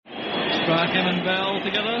Strachan and Bell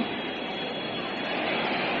together.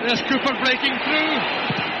 There's Cooper breaking through.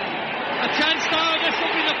 A chance now. This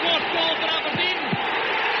will be the fourth goal for Aberdeen.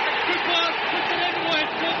 Cooper puts it in with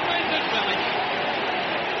Brendan Willis.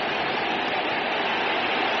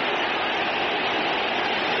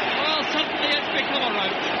 Well, suddenly it's become a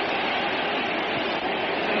rout.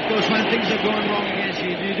 Of course, when things are going wrong against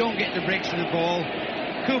you, you don't get the breaks for the ball.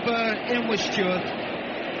 Cooper in with Stewart.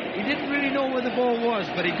 He didn't really know where the ball was,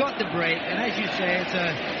 but he got the break, and as you say, it's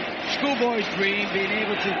a schoolboy's dream, being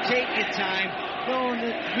able to take your time, knowing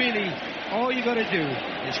that really all you got to do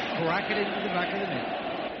is crack it into the back of the net.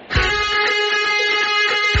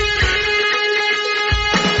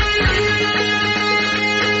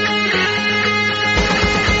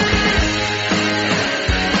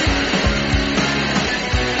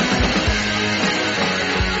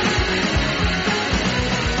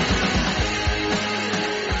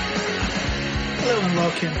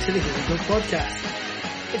 Welcome to the Daily Go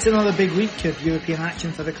podcast. It's another big week of European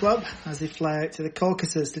action for the club as they fly out to the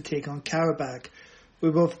Caucasus to take on Karabag. We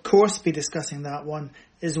will of course be discussing that one,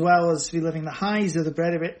 as well as reliving the highs of the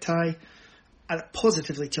Breidablik tie at a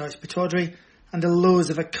positively charged Pittodrie and the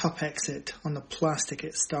lows of a cup exit on the plastic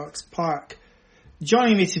at Starks Park.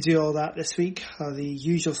 Joining me to do all that this week are the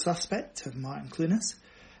usual suspects of Martin Clunas,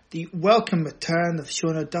 the welcome return of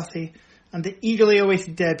Shona Duthie, and the eagerly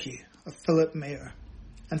awaited debut of Philip Mayer.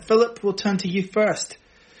 And Philip, we'll turn to you first.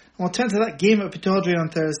 And we'll turn to that game at Pittodrie on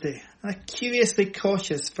Thursday. A curiously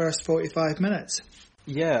cautious first 45 minutes.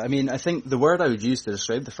 Yeah, I mean, I think the word I would use to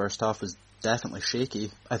describe the first half was definitely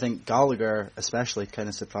shaky. I think Gallagher especially kind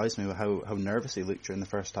of surprised me with how nervous he looked during the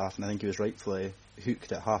first half, and I think he was rightfully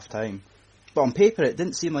hooked at half-time. But on paper, it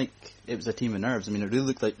didn't seem like it was a team of nerves. I mean, it really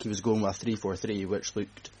looked like he was going with a 3-4-3, which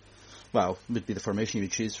looked, well, would be the formation you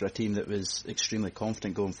would choose for a team that was extremely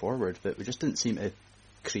confident going forward, but we just didn't seem to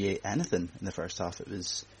create anything in the first half. It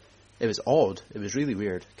was odd. It was really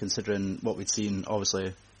weird, considering what we'd seen,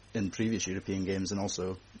 obviously, in previous European games and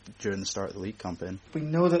also during the start of the league campaign. We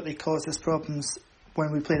know that they caused us problems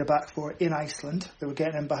when we played a back four in Iceland. They were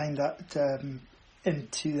getting in behind that,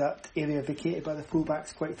 into that area vacated by the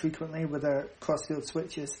fullbacks quite frequently with their crossfield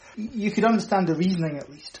switches. You could understand the reasoning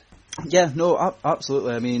at least. Yeah, no,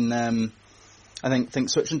 absolutely. I mean, I think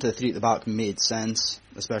switching to the three at the back made sense,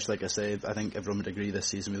 especially, like I say, I think everyone would agree this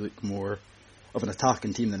season we look more of an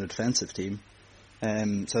attacking team than a defensive team. So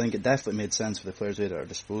I think it definitely made sense for the players we had at our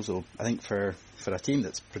disposal. I think for a team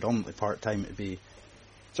that's predominantly part-time, it'd be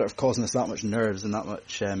sort of causing us that much nerves and that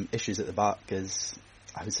much issues at the back is,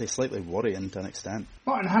 I would say, slightly worrying to an extent.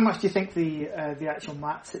 Martin, how much do you think the actual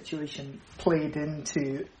Matt situation played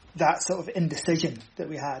into that sort of indecision that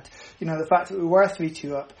we had? You know, the fact that we were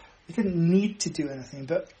 3-2 up, we didn't need to do anything,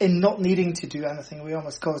 but in not needing to do anything, we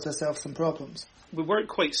almost caused ourselves some problems. We weren't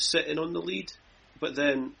quite sitting on the lead, but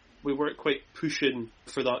then we weren't quite pushing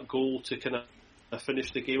for that goal to kind of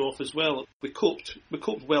finish the game off as well. We coped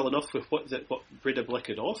well enough with what Breidablik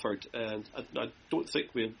had offered, and I don't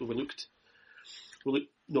think we looked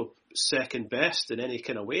second best in any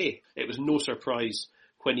kind of way. It was no surprise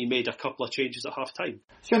when he made a couple of changes at half-time.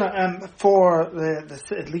 Shona, for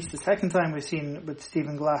at least the second time we've seen with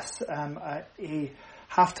Stephen Glass, a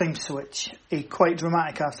half-time switch, a quite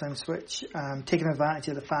dramatic half-time switch, taking advantage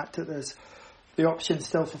of the fact that there's the option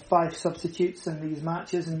still for 5 substitutes in these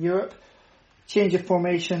matches in Europe, change of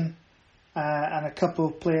formation, and a couple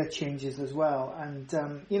of player changes as well. And,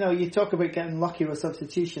 you talk about getting lucky with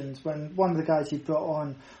substitutions when one of the guys you brought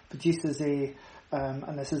on produces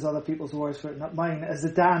and this is other people's words for it, not mine, as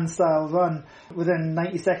a Dan-style run. Within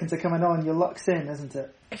 90 seconds of coming on, your luck's in, isn't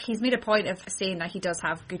it? He's made a point of saying that he does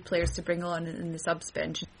have good players to bring on in the subs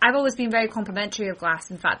bench. I've always been very complimentary of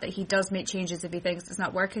Glass in fact that he does make changes if he thinks it's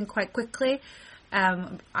not working quite quickly.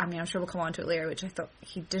 I'm sure we'll come on to it later, which I thought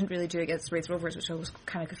he didn't really do against Raith Rovers, which I was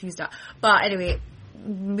kind of confused at. But anyway,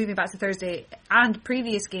 moving back to Thursday and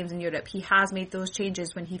previous games in Europe, he has made those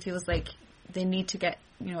changes when he feels like they need to get,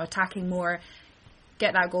 attacking more,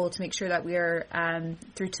 get that goal to make sure that we're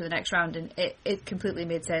through to the next round, and it completely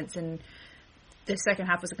made sense. And the second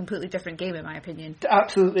half was a completely different game in my opinion.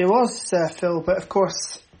 Absolutely it was, Phil, but of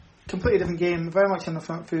course completely different game, very much on the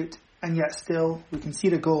front foot, and yet still we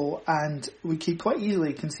concede a goal and we could quite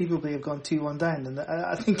easily conceivably have gone 2-1 down, and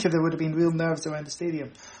I think there would have been real nerves around the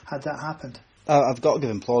stadium had that happened. I've got to give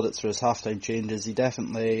him plaudits for his half-time changes. He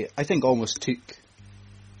definitely, I think, almost took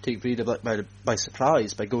Breidablik by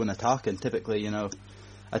surprise by going attacking. Typically,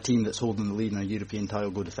 a team that's holding the lead in a European title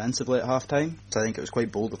go defensively at half-time. So I think it was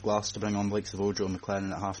quite bold of Glass to bring on the likes of Ojo and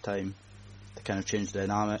McLaren at half-time to kind of change the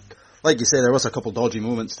dynamic. Like you say, there was a couple dodgy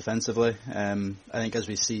moments defensively. I think as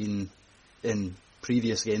we've seen in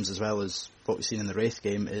previous games as well as what we've seen in the Wraith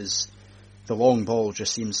game is the long ball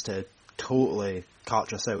just seems to totally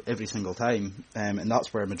catch us out every single time, and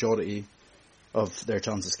that's where a majority of their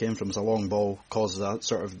chances came from. Is a long ball causes a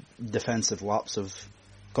sort of defensive lapse of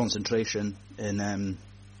concentration and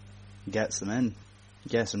gets them in.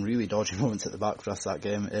 Yeah, some really dodgy moments at the back for us that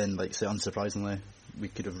game, and like say, unsurprisingly, we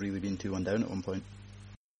could have really been 2-1 down at one point.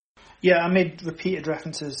 Yeah, I made repeated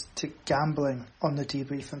references to gambling on the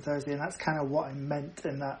debrief on Thursday, and that's kind of what I meant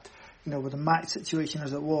in that, with the match situation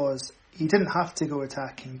as it was, he didn't have to go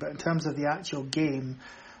attacking, but in terms of the actual game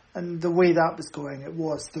and the way that was going, it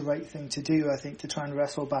was the right thing to do, I think, to try and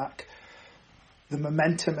wrestle back the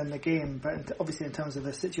momentum in the game. But obviously in terms of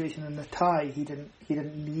the situation in the tie, he didn't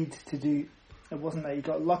need to do. It wasn't that he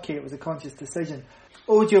got lucky, it was a conscious decision.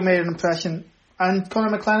 Ojo made an impression, and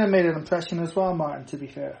Conor McLennan made an impression as well, Martin, to be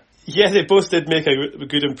fair. Yeah, they both did make a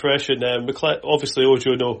good impression. Obviously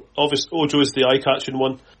Ojo is the eye-catching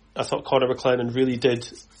one. I thought Conor McLennan really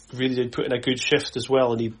did put in a good shift as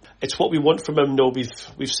well, and it's what we want from him.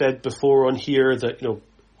 We've said before on here that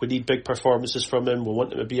we need big performances from him. We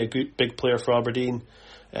want him to be a good big player for Aberdeen.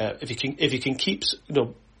 If he can keep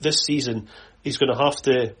this season, he's going to have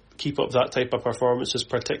to keep up that type of performances,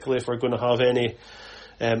 particularly if we're going to have any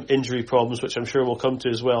injury problems, which I'm sure we'll come to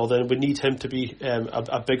as well. Then we need him to be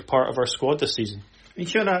a big part of our squad this season.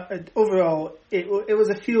 Shona, overall, it was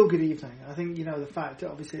a feel-good evening. I think, the fact that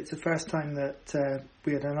obviously it's the first time that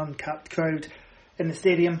we had an uncapped crowd in the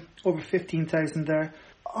stadium, over 15,000 there.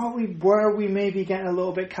 Were we maybe getting a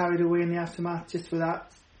little bit carried away in the aftermath just with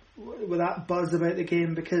that buzz about the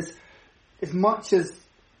game? Because as much as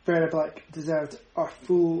Breidablik deserved our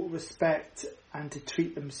full respect and to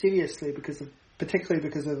treat them seriously particularly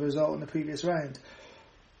because of the result in the previous round,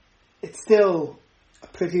 it's still a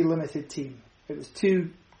pretty limited team. It was 2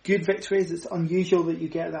 good victories. It's unusual that you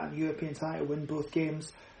get that in the European title, win both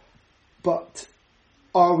games. But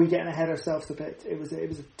are we getting ahead of ourselves a bit? It was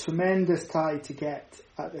a tremendous tie to get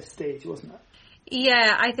at this stage, wasn't it?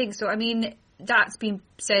 Yeah, I think so. I mean, that's been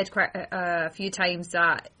said quite a few times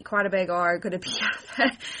that Quarterback are going to be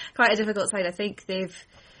quite a difficult side. I think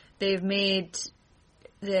they've made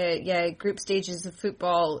the group stages of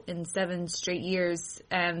football in 7 straight years,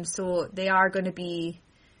 so they are going to be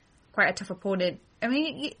quite a tough opponent. I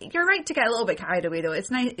mean, you're right to get a little bit carried away, though. It's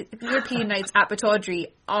nice. European nights at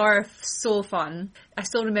Pittodrie are so fun. I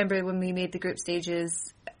still remember when we made the group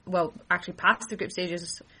stages, well, actually past the group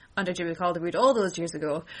stages under Jimmy Calderwood all those years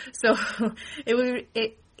ago. So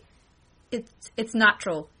it's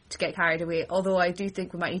natural to get carried away, although I do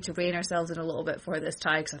think we might need to rein ourselves in a little bit for this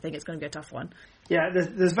tie, because I think it's going to be a tough one. Yeah,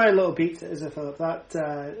 there's very little beats, is there, Philip?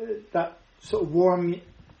 That sort of warm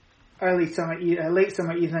late summer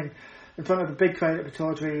evening in front of a big crowd at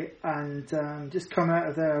Pittodrie, and just coming out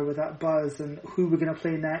of there with that buzz and who we're going to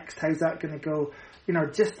play next, how's that going to go,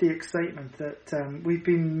 just the excitement that we've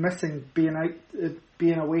been missing being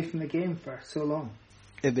away from the game for so long.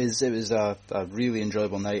 It was a really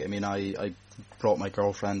enjoyable night. I mean, I brought my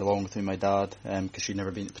girlfriend along with me, my dad, because she'd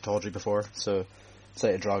never been to Pittodrie before, so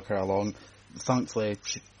decided to drag her along. Thankfully,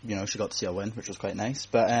 she got to see a win, which was quite nice.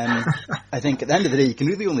 But I think at the end of the day, you can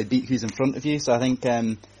really only beat who's in front of you. So I think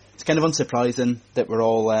it's kind of unsurprising that we're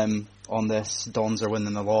all on this Dons are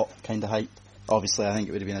winning a lot kind of hype. Obviously, I think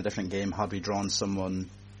it would have been a different game had we drawn someone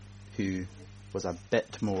who was a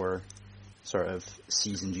bit more sort of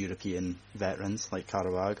seasoned European veterans like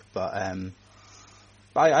Qarabag. But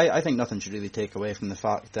I think nothing should really take away from the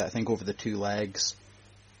fact that I think over the 2 legs,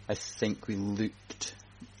 I think we looked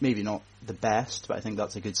maybe not the best, but I think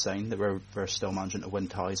that's a good sign that we're still managing to win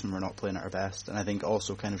ties when we're not playing at our best. And I think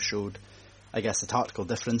also kind of showed, I guess, the tactical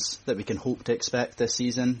difference that we can hope to expect this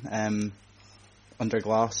season under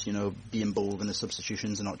Glass, being bold in the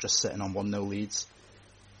substitutions and not just sitting on 1-0 leads.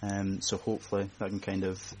 So hopefully that can kind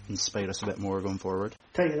of inspire us a bit more going forward.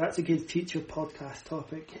 Tell you, that's a good future podcast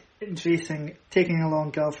topic. Introducing taking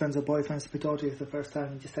along girlfriends or boyfriends to Pittodrie for the first time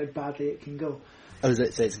and just how badly it can go.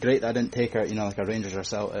 It's great that I didn't take her, like a Rangers or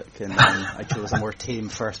Celtic, and I chose a more tame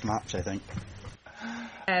first match, I think.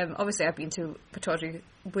 Obviously, I've been to Pittodrie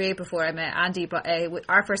way before I met Andy, but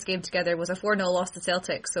our first game together was a 4-0 loss to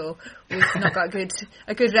Celtic, so we've not got a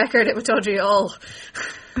good record at Pittodrie at all.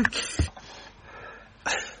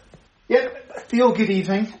 Yeah, feel-good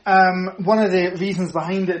evening. One of the reasons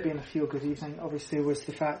behind it being a feel-good evening, obviously, was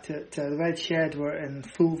the fact that the Red Shed were in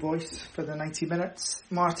full voice for the 90 minutes.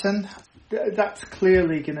 Martin, that's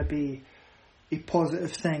clearly going to be a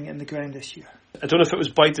positive thing in the ground this year. I don't know if it was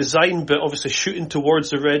by design, but obviously shooting towards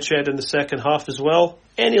the Red Shed in the second half as well.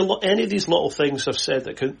 Any of these little things I've said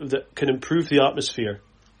that can improve the atmosphere,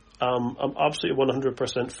 I'm absolutely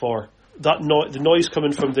 100% for. the noise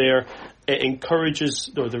coming from there, it encourages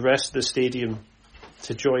the rest of the stadium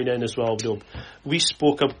to join in as well. We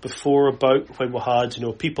spoke up before about when we had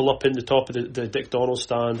people up in the top of the Dick Donald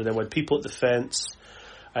stand, and then we had people at the fence,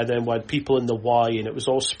 and then we had people in the Y, and it was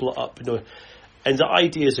all split up. And the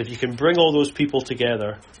idea is if you can bring all those people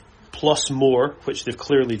together, plus more, which they've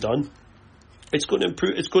clearly done, it's going to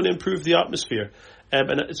improve. It's going to improve the atmosphere,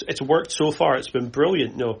 and it's worked so far. It's been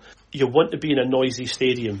brilliant. You want to be in a noisy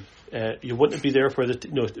stadium. You want to be there where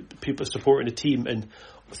the people supporting the team, and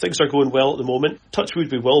things are going well at the moment. Touch wood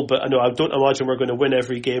we will, but I don't imagine we're going to win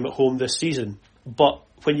every game at home this season. But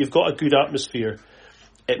when you've got a good atmosphere,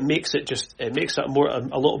 it makes it a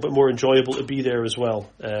little bit more enjoyable to be there as well,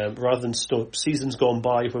 rather than seasons gone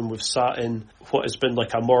by when we've sat in what has been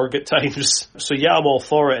like a morgue at times. So yeah, I'm all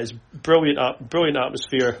for it. It's brilliant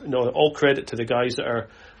atmosphere. All credit to the guys that are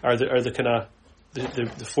the kind of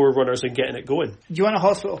the forerunners in getting it going. Do you want a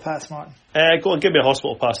hospital pass, Martin? Go on, give me a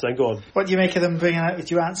hospital pass then, go on. What do you make of them bringing out the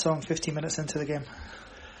Durant song 15 minutes into the game?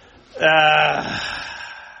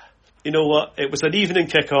 You know what? It was an evening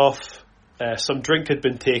kick-off. Some drink had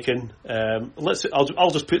been taken. I'll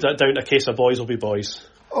just put that down. A case of boys will be boys.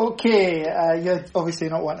 Okay, you're obviously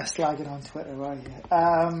not wanting to slag it on Twitter, are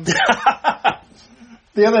you?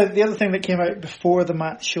 The other thing that came out before the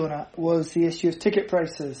match, Shona, was the issue of ticket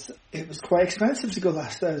prices. It was quite expensive to go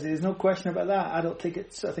last Thursday. There's no question about that. Adult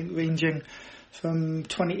tickets, I think, ranging from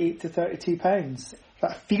 £28 to £32.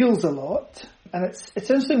 That feels a lot, and it's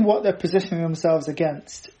interesting what they're positioning themselves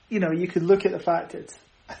against. You could look at the fact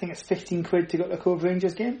I think it's £15 to go to a Cove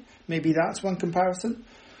Rangers game. Maybe that's one comparison.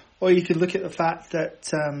 Or you could look at the fact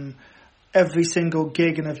that every single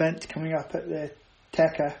gig and event coming up at the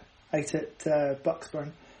Tekka out at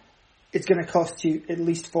Bucksburn, it's going to cost you at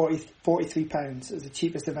least £43 as the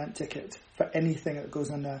cheapest event ticket for anything that goes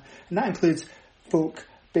on there. And that includes folk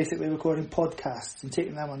basically recording podcasts and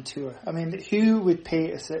taking them on tour. I mean, who would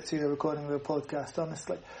pay to sit through the recording of a podcast,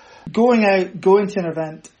 honestly? Going to an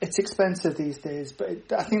event, it's expensive these days, but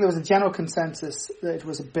I think there was a general consensus that it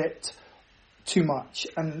was a bit too much.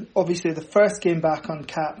 And obviously the first game back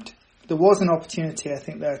uncapped, there was an opportunity, I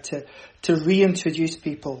think, there to reintroduce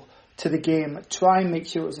people to the game, try and make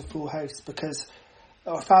sure it was a full house, because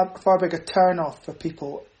a far bigger turn-off for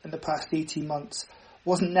people in the past 18 months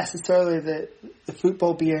wasn't necessarily the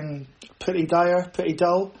football being pretty dire, pretty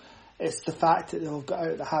dull. It's the fact that they've got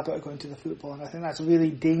out of the habit of going to the football, and I think that's really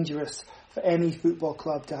dangerous for any football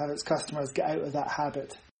club to have its customers get out of that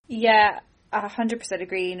habit. Yeah, I 100%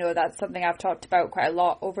 agree. That's something I've talked about quite a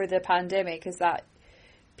lot over the pandemic, is that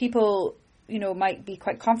people might be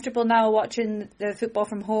quite comfortable now watching the football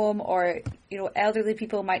from home, or elderly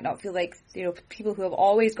people might not feel like people who have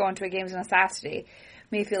always gone to a games on a Saturday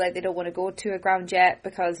may feel like they don't want to go to a ground yet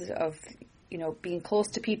because of being close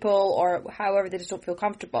to people, or however they just don't feel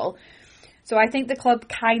comfortable. So I think the club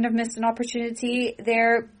kind of missed an opportunity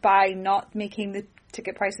there by not making the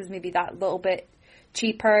ticket prices maybe that little bit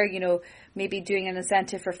cheaper, maybe doing an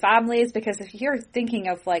incentive for families, because if you're thinking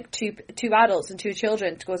of like two adults and two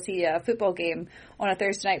children to go see a football game on a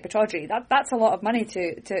Thursday night at Pittodrie, that's a lot of money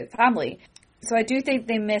to family. So I do think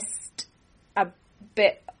they missed a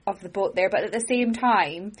bit of the boat there, but at the same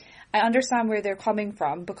time, I understand where they're coming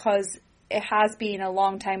from, because it has been a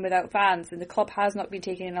long time without fans, and the club has not been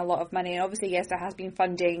taking in a lot of money, and obviously, yes, there has been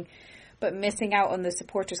funding, but missing out on the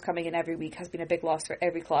supporters coming in every week has been a big loss for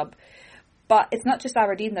every club. But it's not just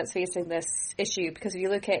Aberdeen that's facing this issue, because if you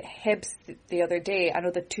look at Hibs the other day, I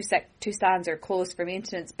know the two stands are closed for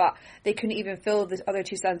maintenance, but they couldn't even fill the other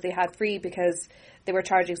two stands they had free because they were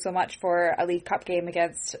charging so much for a League Cup game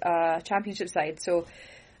against a Championship side. So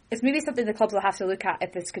it's maybe something the clubs will have to look at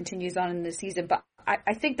if this continues on in the season. But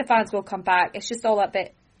I think the fans will come back. It's just all a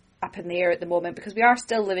bit up in the air at the moment, because we are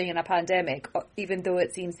still living in a pandemic, even though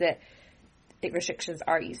it seems that restrictions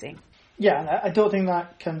are easing. Yeah, and I don't think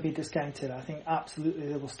that can be discounted. I think absolutely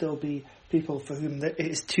there will still be people for whom it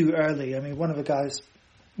is too early. I mean, one of the guys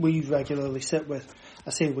we regularly sit with,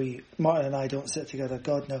 I say we, Martin and I don't sit together,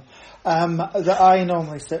 God no, that I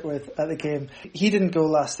normally sit with at the game, he didn't go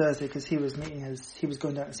last Thursday because he was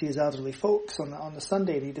going down to see his elderly folks on the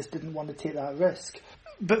Sunday, and he just didn't want to take that risk.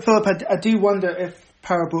 But Philip, I do wonder if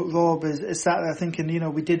Powerboat Rob is sat there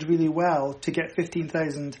thinking, we did really well to get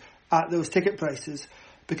 15,000 at those ticket prices.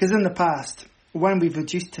 Because in the past, when we've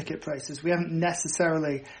reduced ticket prices, we haven't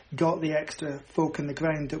necessarily got the extra folk in the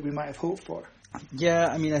ground that we might have hoped for. Yeah,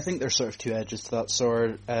 I mean, I think there's sort of two edges to that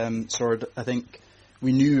sword. I think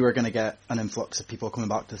we knew we were going to get an influx of people coming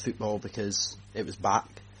back to football because it was back.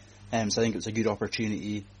 So I think it was a good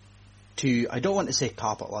opportunity to, I don't want to say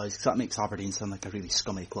capitalise, because that makes Aberdeen sound like a really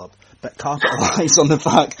scummy club, but capitalise on the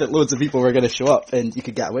fact that loads of people were going to show up and you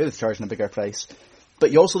could get away with charging a bigger price.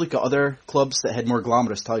 But you also look at other clubs that had more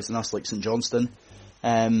glamorous ties than us, like St Johnstone,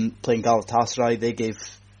 playing Galatasaray. They gave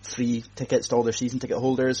free tickets to all their season ticket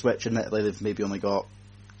holders, which admittedly they've maybe only got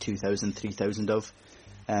 2,000, 3,000 of,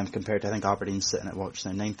 compared to, I think, Aberdeen's sitting at, what, just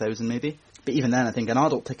now, 9,000 maybe. But even then, I think an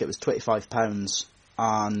adult ticket was £25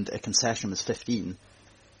 and a concession was 15.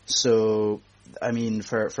 So, I mean,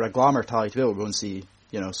 for a glamour tie to be able to go and see,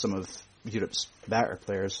 some of Europe's better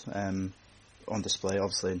players on display,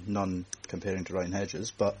 obviously none comparing to Ryan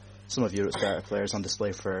Hedges, but some of Europe's better players on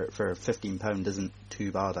display for £15 isn't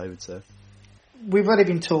too bad, I would say. We've already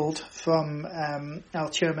been told from our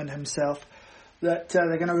chairman himself that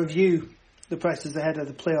they're going to review the prices ahead of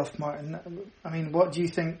the playoff, Martin. I mean, what do you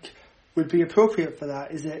think would be appropriate for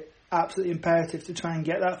that? Is it absolutely imperative to try and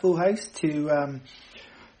get that full house to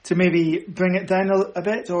maybe bring it down a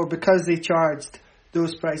bit, or because they charged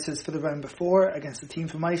those prices for the round before against the team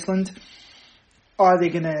from Iceland, are they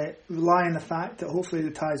going to rely on the fact that hopefully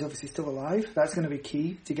the tie is obviously still alive? That's going to be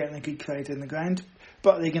key to getting a good crowd in the ground.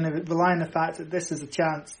 But are they going to rely on the fact that this is a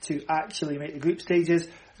chance to actually make the group stages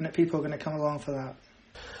and that people are going to come along for that?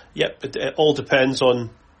 Yep, it all depends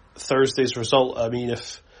on Thursday's result. I mean,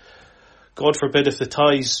 if, God forbid, if the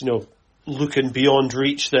tie's, looking beyond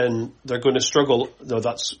reach, then they're going to struggle. No,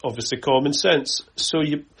 that's obviously common sense. So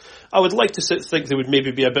I would like to think they would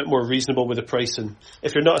maybe be a bit more reasonable with the pricing.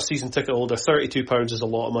 If you're not a season ticket holder, £32 is a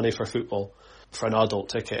lot of money for football, for an adult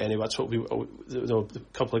ticket anyway. That's what the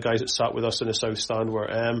couple of guys that sat with us in the South Stand were.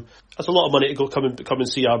 That's a lot of money to go come and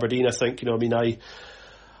see Aberdeen, I think. I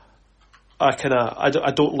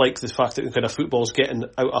don't like the fact that kind of football's getting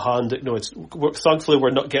out of hand. Thankfully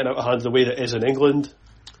we're not getting out of hand the way that it is in England.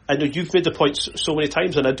 I know you've made the point so many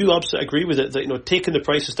times, and I do absolutely agree with it, that taking the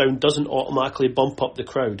prices down doesn't automatically bump up the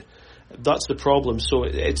crowd. That's the problem. So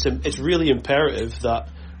it's really imperative that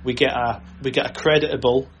we get a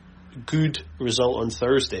creditable, good result on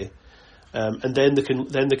Thursday, and then they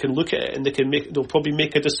can look at it and they'll probably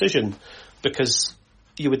make a decision, because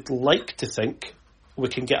you would like to think we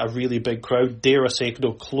can get a really big crowd, dare I say,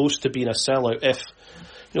 close to being a sellout. If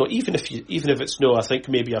even if it's I think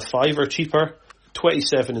maybe a £5 cheaper.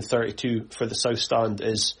 27 and 32 for the South Stand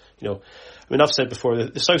is, I've said before,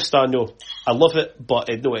 the South Stand, I love it, but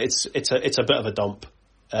it's a bit of a dump.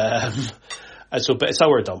 But it's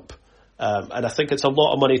our dump. And I think it's a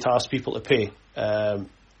lot of money to ask people to pay, to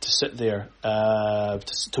sit there,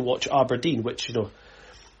 to watch Aberdeen, which,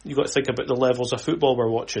 you've got to think about the levels of football we're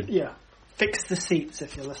watching. Yeah. Fix the seats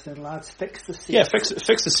if you're listening, lads. Fix the seats. Yeah, fix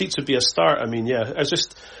the seats would be a start. I mean, yeah, it's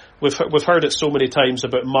just we've heard it so many times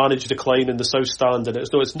about managed decline in the South Stand, and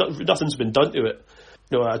nothing's been done to it.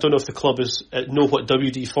 I don't know if the club know what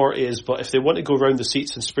WD-40 is, but if they want to go around the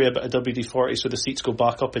seats and spray a bit of WD-40 so the seats go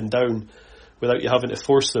back up and down without you having to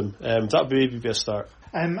force them, that would maybe be a start.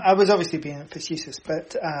 I was obviously being facetious,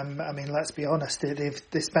 but let's be honest,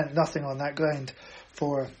 they spent nothing on that ground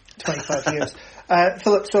for 25 years.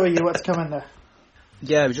 Philip, sorry, you want to come in there?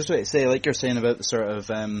 Yeah, I was just about to say, like you're saying about the sort of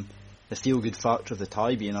the feel-good factor of the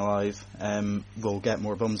tie being alive, will get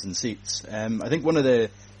more bums in seats. I think one of the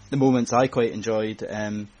moments I quite enjoyed,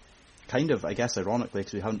 kind of, I guess, ironically,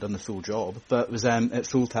 because we haven't done the full job, but was at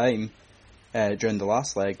full time during the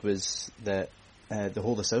last leg, was that the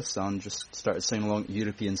whole of the South Stand just started singing along the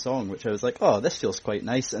European song, which I was like, oh, this feels quite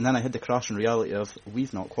nice. And then I had the crash in reality of,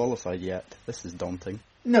 we've not qualified yet. This is daunting.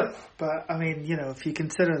 No, but I mean, if you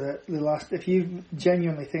consider that if you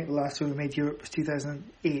genuinely think the last time we made Europe was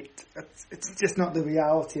 2008, it's just not the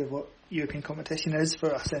reality of what European competition is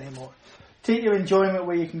for us anymore. Take your enjoyment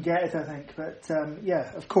where you can get it, I think. But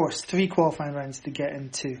yeah, of course, 3 qualifying rounds to get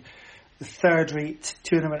into the third-rate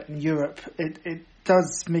tournament in Europe. It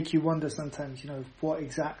does make you wonder sometimes, what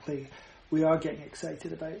exactly we are getting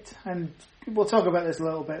excited about. And we'll talk about this a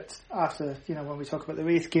little bit after, when we talk about the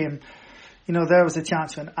Wraith game. There was a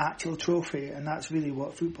chance for an actual trophy, and that's really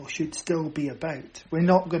what football should still be about. We're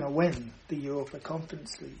not going to win the Europa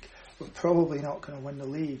Conference League. We're probably not going to win the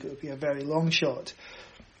league. It would be a very long shot.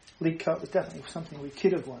 League Cup was definitely something we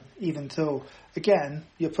could have won, even though, again,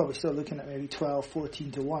 you're probably still looking at maybe 12,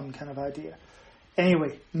 14 to 1 kind of idea.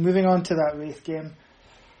 Anyway, moving on to that Wraith game.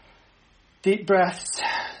 Deep breaths.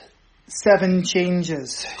 7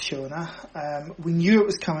 changes, Shona. We knew it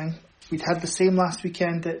was coming. We'd had the same last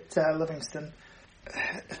weekend at Livingston.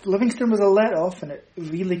 If Livingston was a let-off, and it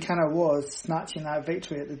really kind of was, snatching that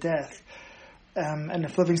victory at the death, and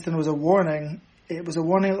if Livingston was a warning, it was a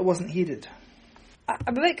warning that wasn't heeded.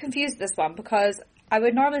 I'm a bit confused with this one, because I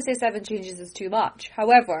would normally say 7 changes is too much.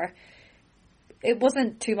 However, it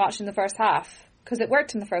wasn't too much in the first half, because it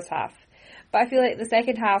worked in the first half. But I feel like the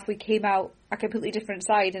second half we came out a completely different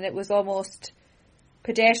side, and it was almost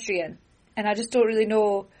pedestrian. And I just don't really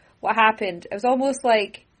know what happened. It was almost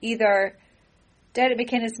like either Derek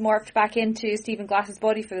McInnes morphed back into Stephen Glass's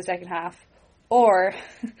body for the second half, or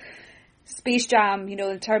Space Jam, you know,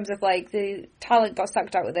 in terms of like the talent got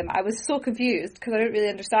sucked out with him. I was so confused because I didn't really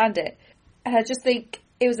understand it. And I just think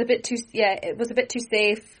it was a bit too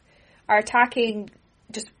safe. Our attacking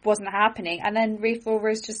just wasn't happening. And then Raith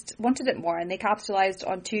Rovers just wanted it more, and they capitalised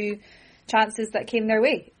on 2 chances that came their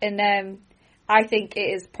way. And I think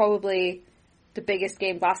it is probably the biggest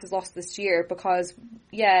game Glass has lost this year, because,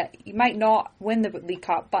 yeah, you might not win the League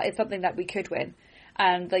Cup, but it's something that we could win.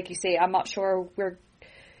 And like you say, I'm not sure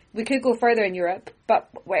we could go further in Europe, but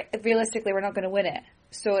realistically we're not going to win it.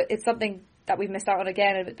 So it's something that we've missed out on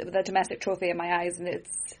again with a domestic trophy in my eyes, and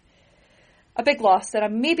it's a big loss. And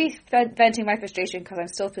I'm maybe venting my frustration because I'm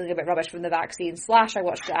still feeling a bit rubbish from the vaccine / I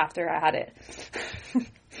watched it after I had it.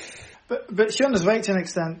 But Sean is right to an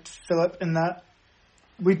extent, Philip, in that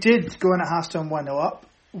we did go in at half-time 1-0 up.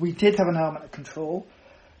 We did have an element of control.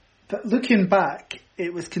 But looking back,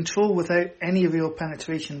 it was control without any real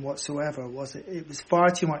penetration whatsoever, was it? It was far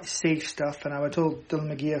too much safe stuff, and I was told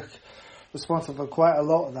Dylan McGeer responsible for quite a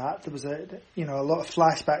lot of that. There was a lot of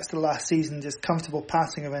flashbacks to last season, just comfortable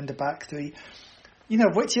passing around the back three,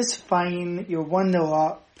 which is fine. You're 1-0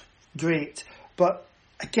 up, great. But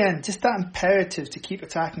again, just that imperative to keep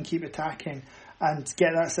attacking, and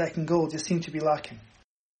get that second goal just seemed to be lacking.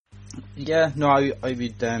 Yeah, no, I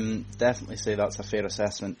would definitely say that's a fair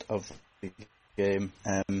assessment of the game.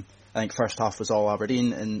 I think first half was all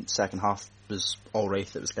Aberdeen, and second half was all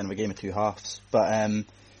Raith. It was kind of a game of 2 halves. But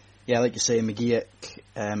yeah, like you say, McGeoch,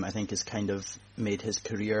 I think, has kind of made his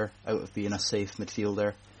career out of being a safe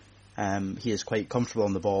midfielder. He is quite comfortable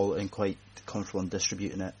on the ball and quite comfortable in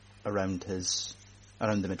distributing it around the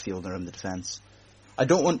midfield and around the defence. I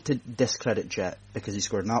don't want to discredit Jet because he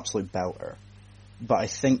scored an absolute belter, but I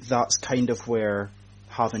think that's kind of where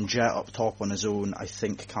having Jet up top on his own, I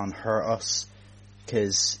think, can hurt us,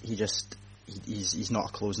 because he's not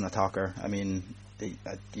a closing attacker. I mean,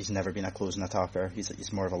 he's never been a closing attacker.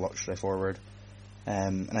 He's more of a luxury forward.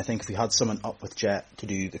 And I think if we had someone up with Jet to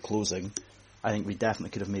do the closing, I think we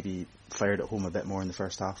definitely could have maybe fired at home a bit more in the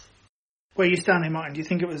first half. Where are you standing, Martin? Do you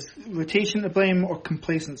think it was rotation to blame or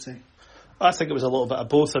complacency? I think it was a little bit of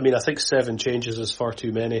both. I mean, I think 7 changes is far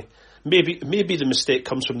too many. Maybe the mistake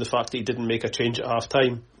comes from the fact that he didn't make a change at half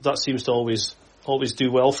time. That seems to always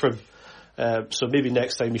do well for him. So maybe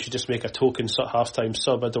next time he should just make a token half time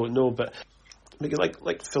sub. I don't know, but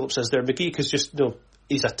like Philip says there, McGeoch is just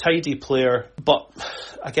he's a tidy player, but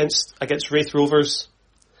against Raith Rovers,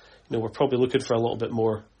 we're probably looking for a little bit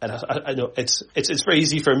more. And I know it's very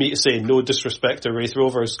easy for me to say no disrespect to Raith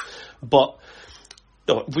Rovers, but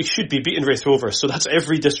no, we should be beating Raith Rovers. So that's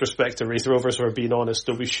every disrespect to Raith Rovers, if we're being honest.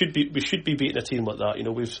 So we should be beating a team like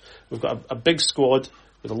that. We've got a big squad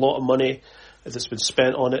with a lot of money that's been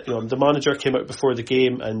spent on it. The manager came out before the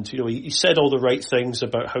game, and he said all the right things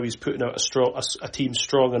about how he's putting out a team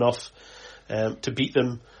strong enough to beat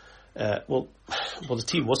them. Well, the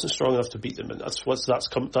team wasn't strong enough to beat them, and that's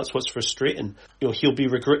what's frustrating. You'll be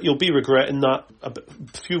regretting that.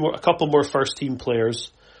 A couple more first team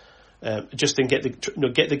players, just to get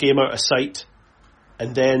the game out of sight,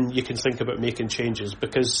 and then you can think about making changes,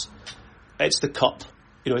 because it's the cup.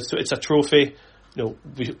 It's a trophy.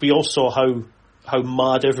 We all saw how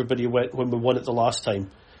mad everybody went when we won it the last time.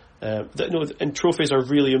 And trophies are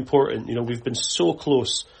really important. We've been so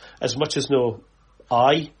close. As much as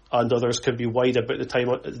I and others can be wide about the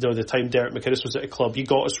time Derek McInnes was at a club, he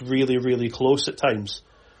got us really, really close at times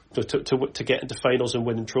to get into finals and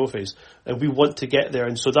winning trophies. And we want to get there,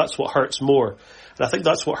 and so that's what hurts more. And I think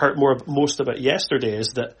that's what hurt most about yesterday, is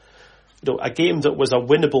that a game that was a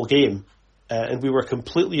winnable game, and we were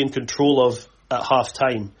completely in control of at half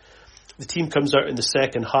time. The team comes out in the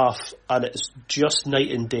second half, and it's just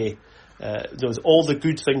night and day. All the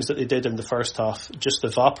good things that they did in the first half just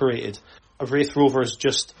evaporated. Raith Rovers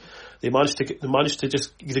they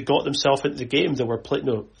got themselves into the game. They were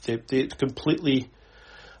playing. They completely.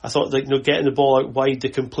 I thought getting the ball out wide, they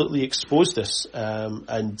completely exposed us.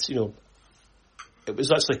 And it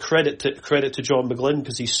was actually credit to John McGlynn,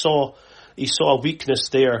 because he saw a weakness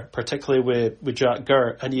there, particularly with Jack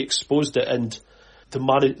Gurr, and he exposed it. And they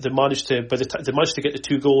managed to get the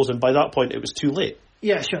 2 goals, and by that point it was too late.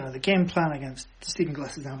 Yeah, sure. The game plan against Stephen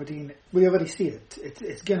Glass's Aberdeen, we already see it.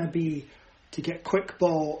 It's going to be to get quick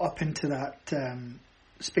ball up into that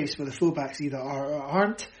space where the fullbacks either are or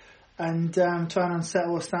aren't, and try and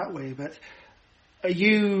unsettle us that way. But are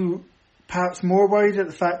you perhaps more worried at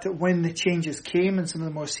the fact that when the changes came and some of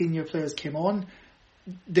the more senior players came on,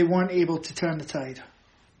 they weren't able to turn the tide.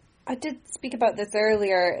 I did speak about this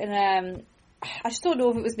earlier, and I just don't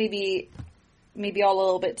know if it was maybe all a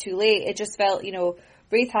little bit too late. It just felt,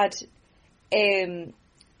 Raith had,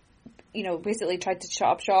 basically tried to shut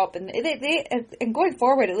up shop, and and going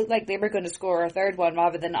forward, it looked like they were going to score a third one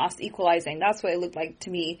rather than us equalising. That's what it looked like to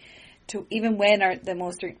me. Even when the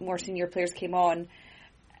more senior players came on,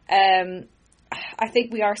 I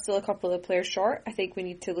think we are still a couple of players short. I think we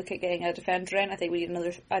need to look at getting a defender in. I think we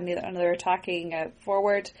need another attacking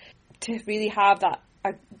forward to really have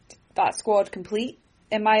that squad complete,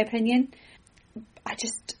 in my opinion. I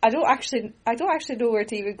don't actually know where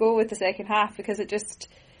to even go with the second half, because it just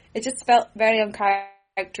felt very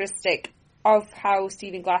uncharacteristic of how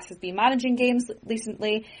Stephen Glass has been managing games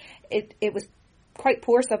recently. It was quite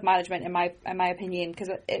poor sub-management in my opinion,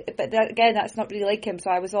 again, that's not really like him.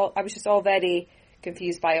 So I was just all very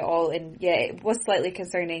confused by it all, and yeah, it was slightly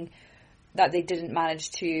concerning that they didn't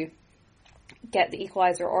manage to get the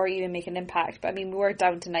equaliser or even make an impact. But I mean, we were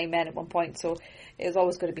down to 9 men at one point, so it was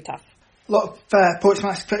always going to be tough. A lot of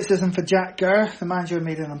post-match criticism for Jack Gurr. The manager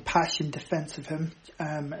made an impassioned defence of him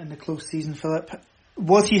in the close season, Philip.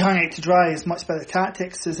 Was he hung out to dry as much by the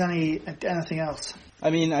tactics as anything else? I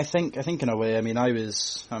mean, I think in a way, I mean, I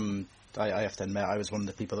was, I have to admit, I was one of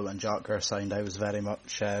the people that when Jack Gurr signed, I was very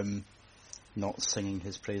much not singing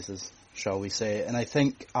his praises, shall we say. And I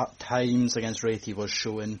think at times against Raith he was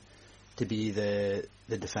shown to be the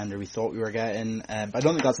defender we thought we were getting. But I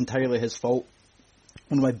don't think that's entirely his fault.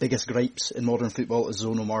 One of my biggest gripes in modern football is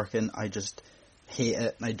zonal marking. I just hate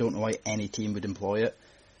it, and I don't know why any team would employ it.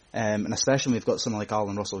 And especially when we've got someone like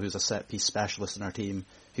Alan Russell, who's a set-piece specialist in our team,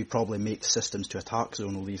 who probably makes systems to attack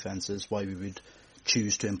zonal defences, why we would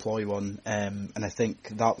choose to employ one. And I think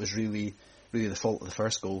that was really the fault of the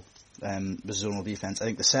first goal, was zonal defence. I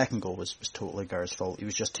think the second goal was totally Gurr's fault. He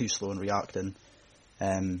was just too slow in reacting.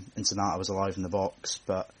 And Sonata was alive in the box.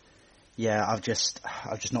 But yeah, I've just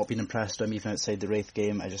not been impressed with him even outside the Raith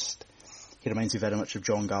game. He reminds me very much of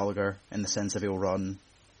John Gallagher in the sense of he'll run,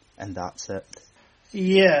 and that's it.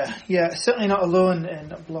 Yeah, certainly not alone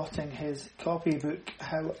in blotting his copybook.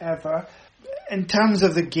 However, in terms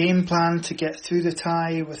of the game plan to get through the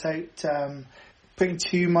tie without putting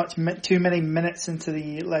too many minutes into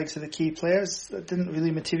the legs of the key players, that didn't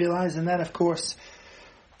really materialise. And then, of course,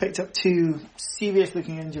 picked up 2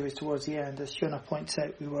 serious-looking injuries towards the end. As Shona points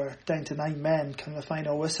out, we were down to 9 men come the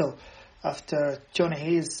final whistle after Johnny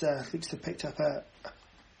Hayes looks to have picked up a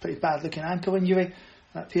pretty bad-looking ankle injury.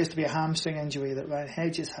 That appears to be a hamstring injury that Ryan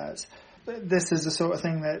Hedges has. But this is the sort of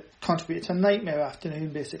thing that contributed to a nightmare afternoon,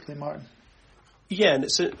 basically, Martin. Yeah, and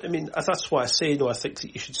that's why I say, I think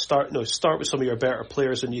that you should start with some of your better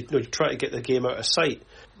players, and you try to get the game out of sight.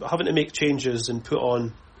 But having to make changes and put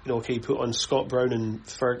on Scott Brown and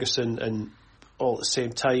Ferguson and all at the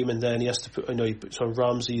same time, and then he has to put, he puts on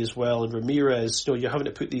Ramsey as well and Ramirez. You're having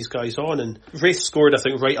to put these guys on, and Raith scored, I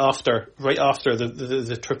think, right after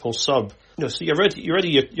the triple sub. So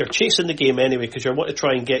you're chasing the game anyway, because you want to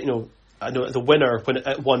try and get the winner when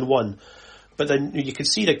at 1-1. But then you can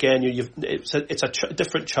see it again. It's a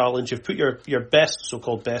different challenge. You've put your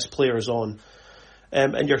so-called best players on,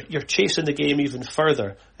 and you're chasing the game even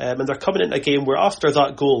further. And they're coming into a game where after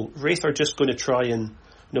that goal, Raith are just going to try and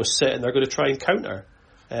sit, and they're going to try and counter.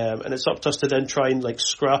 And it's up to us to then try and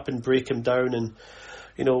scrap and break him down. And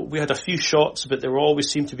we had a few shots, but they always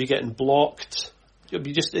seem to be getting blocked.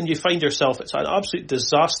 You find yourself, it's an absolute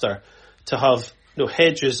disaster to have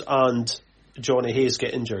Hedges and Johnny Hayes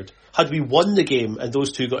get injured. Had we won the game and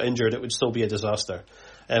those 2 got injured, it would still be a disaster.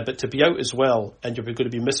 But to be out as well, and you're going to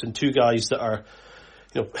be missing 2 guys that are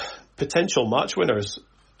potential match winners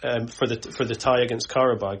for the tie against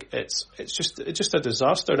Qarabag, it's just a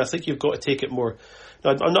disaster. And I think you've got to take it more.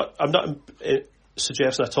 Now, I'm not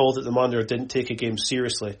suggesting at all that the manager didn't take a game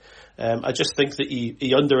seriously. I just think that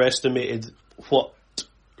he underestimated what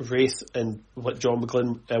Raith and what John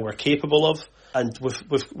McGlynn were capable of, and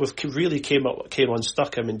we've really came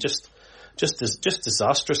unstuck. I mean, just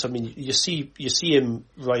disastrous. I mean, you see him,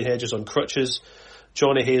 Ryan Hedges, on crutches,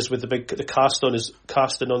 Johnny Hayes with the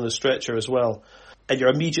casting on the stretcher as well, and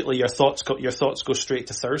your thoughts go straight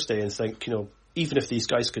to Thursday and think, even if these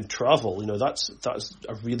guys can travel, that's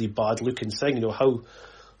a really bad looking thing.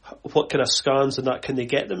 What kind of scans and that can they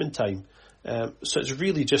get them in time? So it's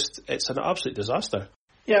really it's an absolute disaster.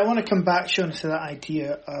 Yeah, I want to come back, Sean, to that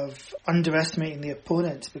idea of underestimating the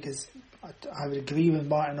opponents, because I would agree with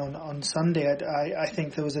Martin on Sunday. I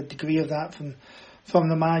think there was a degree of that from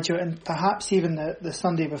the manager, and perhaps even the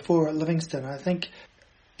Sunday before at Livingston. I think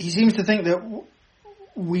he seems to think that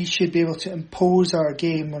we should be able to impose our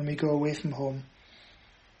game when we go away from home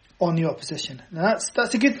on the opposition. Now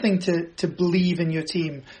that's a good thing to believe in your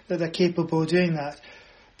team, that they're capable of doing that.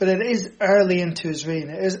 But it is early into his reign.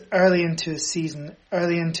 It is early into his season,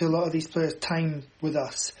 early into a lot of these players' time with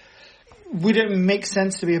us. Would it make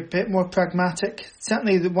sense to be a bit more pragmatic?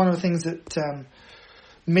 Certainly one of the things that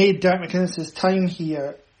made Derek McInnes' time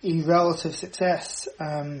here a relative success,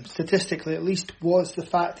 statistically at least, was the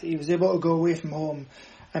fact that he was able to go away from home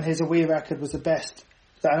and his away record was the best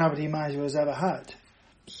that an Aberdeen manager has ever had.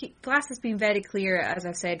 Glass has been very clear, as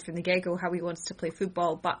I've said from the get-go, how he wants to play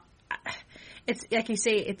football, but it's like you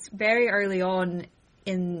say, it's very early on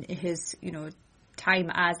in his,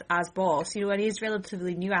 time as boss, and he's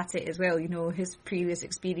relatively new at it as well. His previous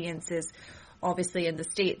experiences, obviously in the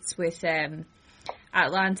States with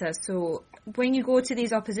Atlanta. So when you go to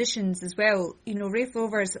these oppositions as well, Raith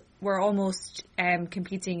Rovers were almost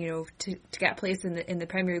competing, to get a place in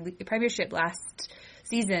the Premiership last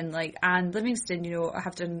season. And Livingston,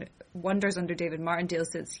 have done wonders under David Martindale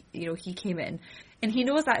since he came in, and he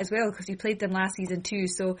knows that as well because he played them last season too.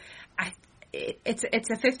 So it's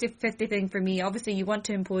a 50-50 thing for me. Obviously, you want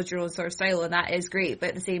to impose your own sort of style, and that is great. But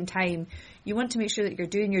at the same time, you want to make sure that you're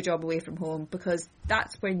doing your job away from home, because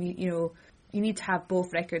that's when you need to have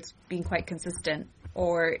both records being quite consistent.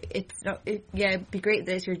 Or it'd be great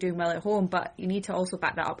that you're doing well at home, but you need to also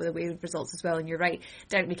back that up with away results as well. And you're right,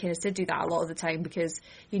 Derek McInnes did do that a lot of the time because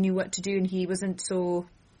he knew what to do, and he wasn't so.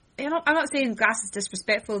 I'm not saying Glass is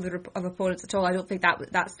disrespectful of opponents at all. I don't think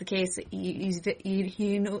that's the case.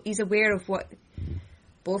 He's aware of what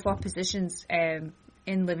both oppositions in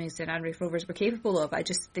Livingston and Raith Rovers were capable of. I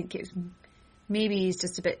just think maybe he's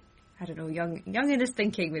just a bit, I don't know, young in his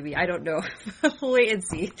thinking. Maybe, I don't know. We'll wait and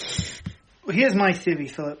see. Well, here's my theory,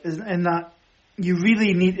 Philip, is in that you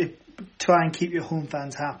really need to try and keep your home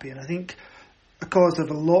fans happy, and I think a cause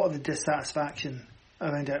of a lot of the dissatisfaction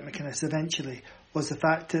around Derek McInnes eventually was the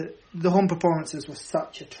fact that the home performances were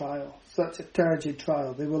such a trial, such a turgid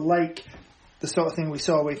trial. They were like the sort of thing we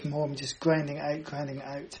saw away from home, just grinding it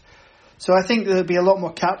out. So I think there'll be a lot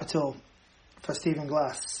more capital for Stephen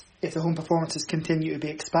Glass if the home performances continue to be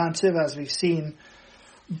expansive, as we've seen.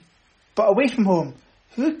 But away from home,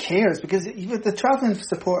 who cares? Because the travelling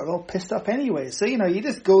support are all pissed up anyway. So, you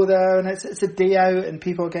just go there and it's a day out and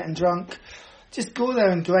people are getting drunk. Just go there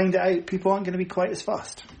and grind it out. People aren't going to be quite as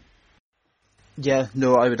fussed. Yeah,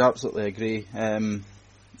 no, I would absolutely agree. I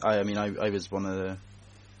was one of the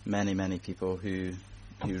many people who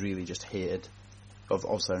really just hated.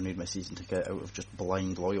 Obviously, I renewed my season ticket out of just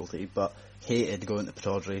blind loyalty, but hated going to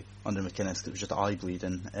Pittodrie under McInnes because it was just eye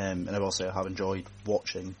bleeding. And I will say I have enjoyed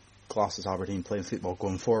watching Glass's Aberdeen playing football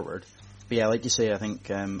going forward. But yeah, like you say, I think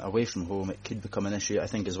away from home it could become an issue. I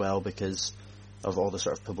think as well because of all the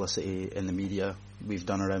sort of publicity in the media we've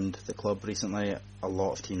done around the club recently. A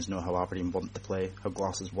lot of teams know how Aberdeen want to play, how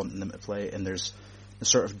Glass is wanting them to play, and there's a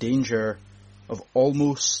sort of danger of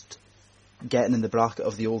almost getting in the bracket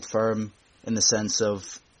of the old firm in the sense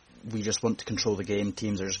of we just want to control the game,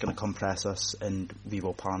 teams are just going to come press us and we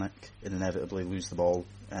will panic and inevitably lose the ball,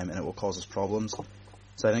 and it will cause us problems.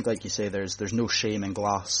 So I think, like you say, there's no shame in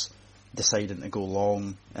Glass deciding to go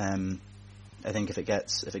long. I think if it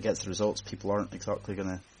gets the results, people aren't exactly going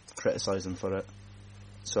to criticise him for it.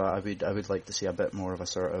 So I would like to see a bit more of a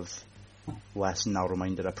sort of less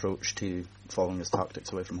narrow-minded approach to following his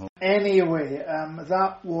tactics away from home. Anyway,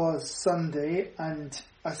 that was Sunday, and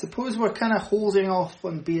I suppose we're kind of holding off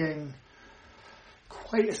on being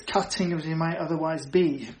quite as cutting as we might otherwise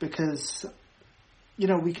be, because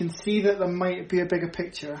we can see that there might be a bigger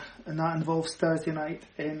picture, and that involves Thursday night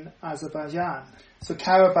in Azerbaijan. So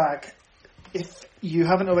Karabakh, if you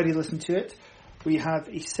haven't already listened to it, we have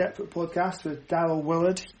a separate podcast with Daryl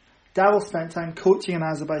Willard. Daryl spent time coaching in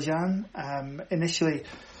Azerbaijan, initially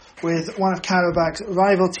with one of Karabakh's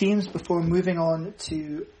rival teams before moving on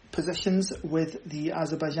to positions with the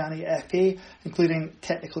Azerbaijani FA, including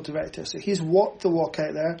technical director. So he's walked the walk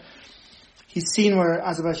out there. He's seen where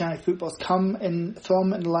Azerbaijani football's come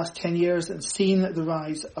from in the last 10 years and seen the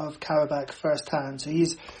rise of Karabakh firsthand. So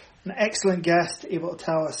he's an excellent guest, able to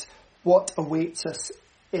tell us what awaits us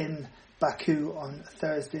in Baku on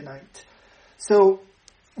Thursday night. So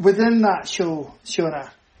within that show, Shona,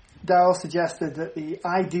 Daryl suggested that the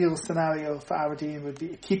ideal scenario for Aberdeen would be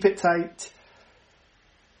to keep it tight,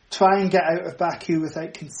 try and get out of Baku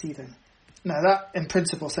without conceding. Now that in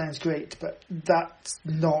principle sounds great, but that's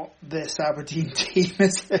not this Aberdeen team,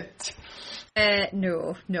 is it?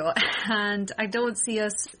 No. And I don't see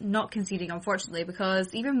us not conceding, unfortunately,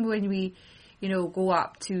 because even when we,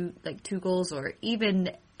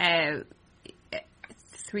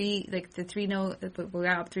 the 3-0, we were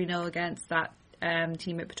up 3-0 against that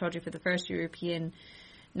team at Pittodrie for the first European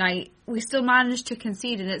night, we still managed to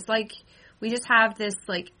concede, and it's like we just have this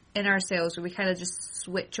like in ourselves where we kind of just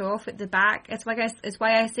switch off at the back. It's why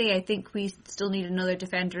I say I think we still need another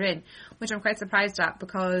defender in, which I'm quite surprised at,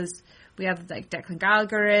 because we have like Declan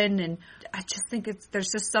Gallagher in, and I just think there's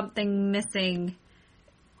just something missing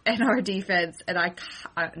in our defence, and I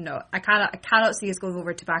cannot see us going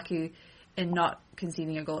over to Baku and not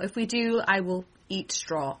conceding a goal. If we do, I will eat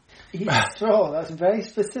straw. Eat straw? That's very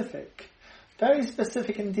specific. Very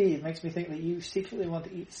specific indeed. Makes me think that you secretly want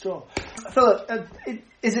to eat straw. Philip,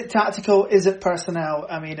 is it tactical? Is it personnel?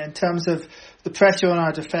 I mean, in terms of the pressure on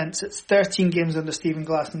our defence, it's 13 games under Stephen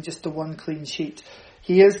Glass and just the one clean sheet.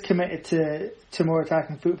 He is committed to more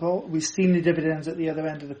attacking football. We've seen the dividends at the other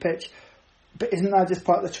end of the pitch. But isn't that just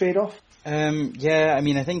part of the trade-off? Yeah, I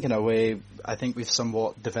mean, I think in a way, I think we've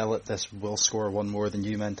somewhat developed this we'll score one more than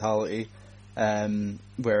you mentality,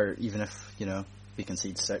 where even if, we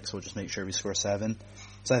concede 6, we'll just make sure we score 7.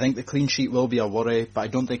 So I think the clean sheet will be a worry, but I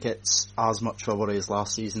don't think it's as much of a worry as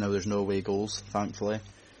last season. Now there's no away goals, thankfully.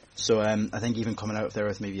 So I think even coming out there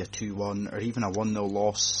with maybe a 2-1 or even a 1-0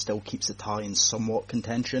 loss still keeps the tie in somewhat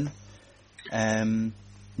contention.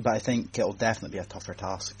 But I think it'll definitely be a tougher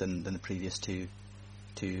task than the previous two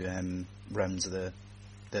rounds of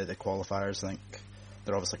the qualifiers. I think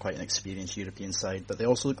they're obviously quite an experienced European side, but they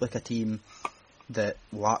also look like a team that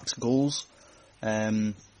lacks goals.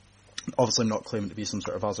 Obviously I'm not claiming to be some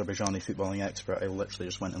sort of Azerbaijani footballing expert. I literally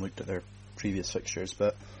just went and looked at their previous fixtures,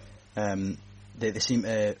 but they seem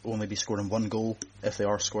to only be scoring 1 goal if they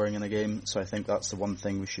are scoring in a game, so I think that's the one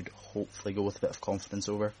thing we should hopefully go with a bit of confidence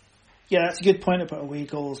over. Yeah, that's a good point about away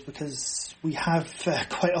goals, because we have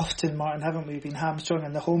quite often, Martin, haven't we, been hamstrung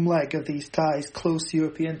in the home leg of these ties, close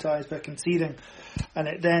European ties, by conceding, and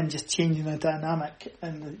it then just changing the dynamic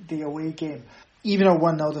in the away game. Even a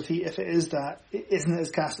 1-0 defeat, if it is that, it isn't as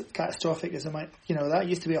catastrophic as it might. That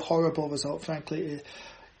used to be a horrible result, frankly, to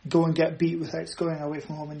go and get beat without scoring away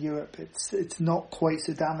from home in Europe. It's not quite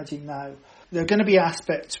so damaging now. There are going to be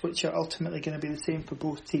aspects which are ultimately going to be the same for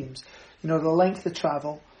both teams. The length of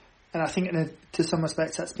travel, and I think to some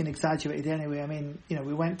respects that's been exaggerated anyway. I mean,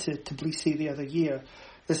 we went to Tbilisi the other year.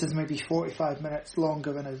 This is maybe 45 minutes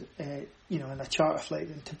longer in a charter flight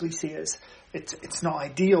than Tbilisi is. It's not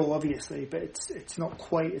ideal, obviously, but it's not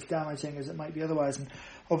quite as damaging as it might be otherwise. And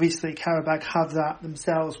obviously, Karabakh have that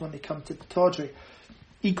themselves when they come to Pittodrie.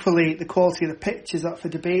 Equally, the quality of the pitch is up for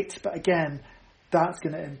debate, but again, that's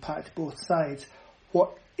going to impact both sides.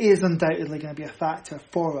 What is undoubtedly going to be a factor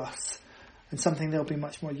for us, and something they'll be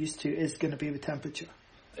much more used to, is going to be the temperature.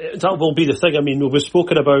 That will be the thing. I mean, we've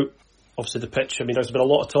spoken about, obviously, the pitch. I mean, there's been a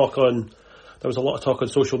lot of talk on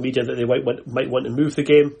social media that they might want to move the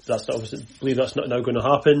game. That's not, obviously, I believe that's not now going to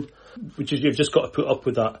happen. You've just got to put up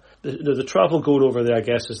with that. The travel going over there, I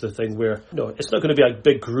guess, is the thing where it's not going to be a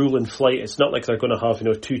big grueling flight. It's not like they're going to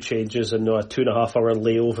have 2 changes and a 2.5 hour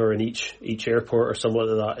layover in each airport or something like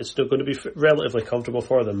that. It's still going to be relatively comfortable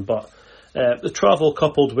for them. But the travel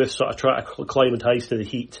coupled with sort of trying to acclimatise to the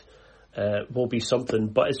heat will be something.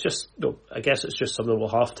 But it's just, I guess it's just something we'll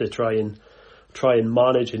have to try and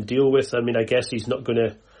manage and deal with. I mean, I guess he's not going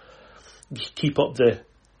to keep up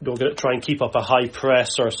try and keep up a high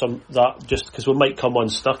press or some that, just because we might come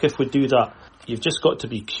unstuck if we do that. You've just got to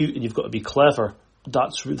be cute and you've got to be clever.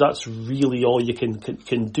 That's really all you can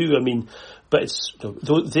do. I mean, but it's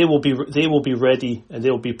they will be ready and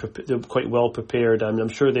they're quite well prepared. I mean, I'm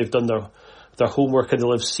sure they've done their homework and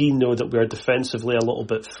they'll have seen that we are defensively a little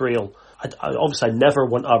bit frail. I never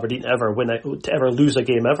want Aberdeen to ever lose a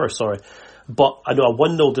game ever. Sorry. But I know a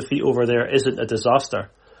 1-0 defeat over there isn't a disaster.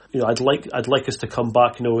 I'd like us to come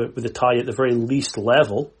back, with a tie at the very least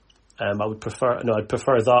level. I'd prefer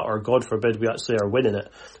that, or God forbid we actually are winning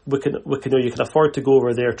it. You can afford to go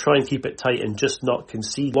over there, try and keep it tight, and just not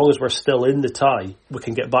concede. As long as we're still in the tie, we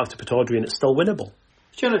can get back to Pittodrie and it's still winnable.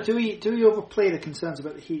 Jonah, do we overplay the concerns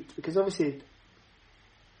about the heat? Because obviously,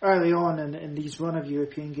 early on in these run of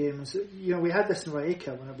European games, we had this in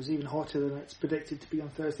Rijeka when it was even hotter than it's predicted to be on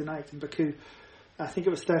Thursday night in Baku. I think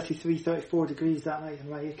it was 33, 34 degrees that night in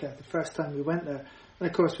Rijeka, the first time we went there. And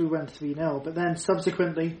of course we went 3-0. But then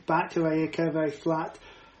subsequently, back to Rijeka, very flat.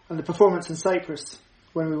 And the performance in Cyprus,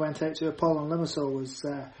 when we went out to Apollon Limassol,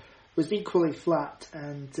 was equally flat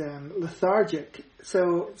and lethargic.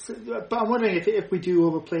 But I'm wondering if we do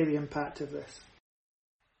overplay the impact of this.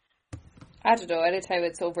 I don't know, anytime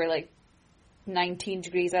it's over 19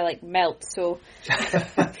 degrees, I like melt, so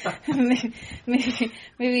maybe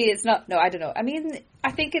it's not. No, I don't know. I mean,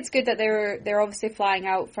 I think it's good that they're obviously flying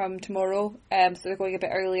out from tomorrow, so they're going a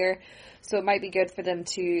bit earlier, so it might be good for them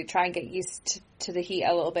to try and get used to the heat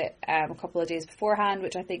a little bit a couple of days beforehand,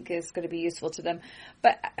 which I think is going to be useful to them.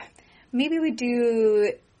 But maybe they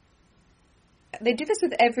do this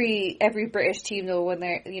with every British team, though, when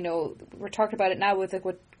they're, we're talking about it now with the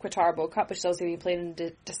Qatar World Cup, which is also being played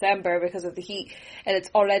in December because of the heat, and it's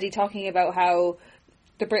already talking about how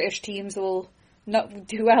the British teams will not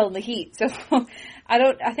do well in the heat. So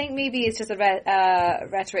I think maybe it's just a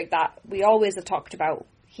rhetoric that we always have talked about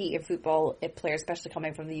heat in football, players especially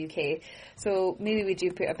coming from the UK. So maybe we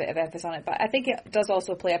do put a bit of emphasis on it, but I think it does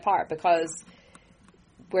also play a part because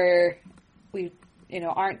we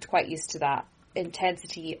aren't quite used to that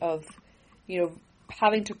intensity of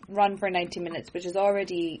having to run for 90 minutes, which is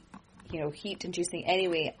already heat inducing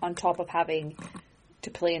anyway, on top of having to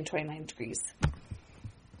play in 29 degrees.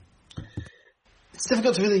 It's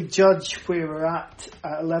difficult to really judge where we're at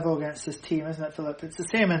a level against this team, isn't it, Philip? It's the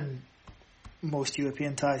same in most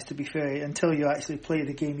European ties, to be fair. Until you actually play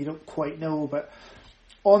the game, you don't quite know. But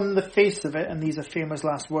on the face of it, and these are famous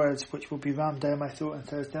last words, which will be rammed down my throat on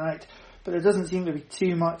Thursday night, but there doesn't seem to be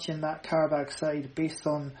too much in that Karabakh side based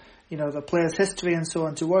on, the players' history and so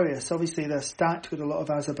on to worry us. Obviously, they're stacked with a lot of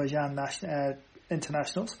Azerbaijan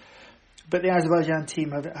internationals, but the Azerbaijan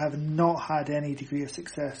team have not had any degree of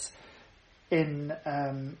success in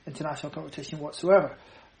international competition whatsoever.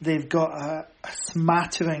 They've got a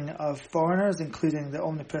smattering of foreigners, including the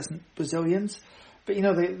omnipresent Brazilians. But,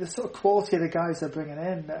 the sort of quality of the guys they're bringing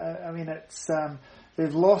in, it's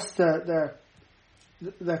they've lost their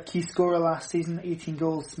key scorer last season, 18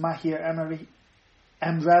 goals, Mahir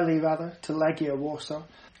Emreli to Legia Warsaw.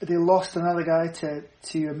 They lost another guy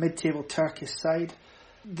to a mid-table Turkish side.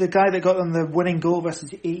 The guy that got them the winning goal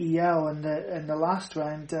versus AEL in the last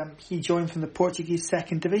round, he joined from the Portuguese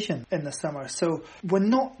second division in the summer. So we're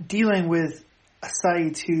not dealing with a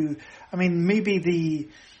side who, maybe the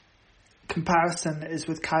comparison is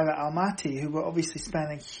with Kairat Almaty, who were obviously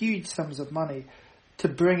spending huge sums of money to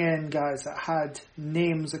bring in guys that had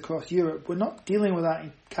names across Europe. We're not dealing with that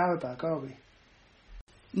in Karabakh, are we?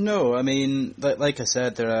 No, like I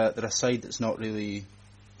said, they're a side that's not really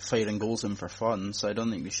firing goals in for fun, so I don't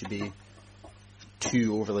think we should be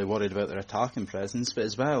too overly worried about their attacking presence. But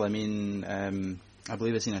as well, I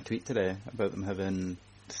believe I seen a tweet today about them having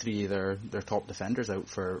 3 of their top defenders out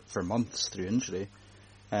for months through injury.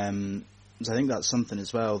 So I think that's something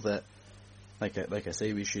as well that, like I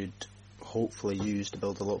say, we should hopefully use to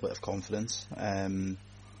build a little bit of confidence.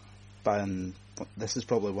 But this is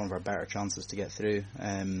probably one of our better chances to get through.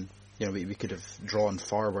 We could have drawn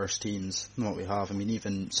far worse teams than what we have.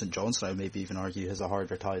 Even St Johnstone, I would maybe even argue, has a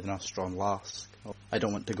harder tie than us drawn last. I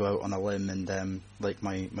don't want to go out on a limb and, like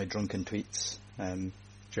my drunken tweets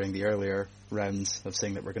during the earlier rounds of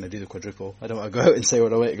saying that we're going to do the quadruple. I don't want to go out and say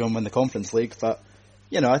we're away to go and win the Conference League, but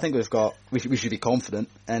I think we should be confident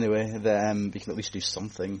anyway that we can at least do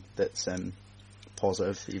something that's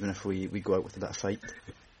positive, even if we go out with a bit of fight.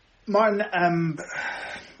 Martin,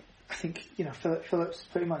 I think Philip's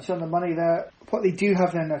pretty much on the money there. What they do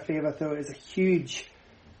have in their favour, though, is a huge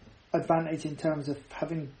advantage in terms of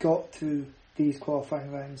having got through these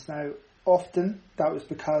qualifying rounds. Now, often that was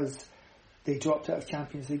because they dropped out of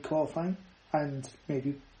Champions League qualifying and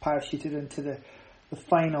maybe parachuted into the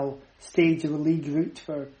final stage of the league route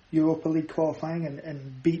for Europa League qualifying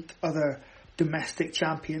and beat other domestic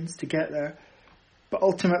champions to get there. But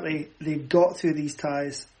ultimately, they've got through these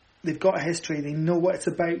ties. They've got a history. They know what it's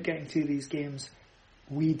about getting through these games.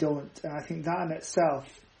 We don't. And I think that in itself,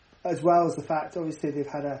 as well as the fact, obviously, they've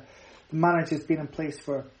had the manager's been in place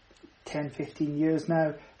for 10, 15 years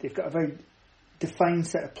now. They've got a very defined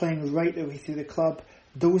set of playing right the way through the club.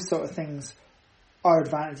 Those sort of things are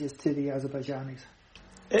advantages to the Azerbaijanis.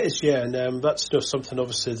 It is, yeah, and that's something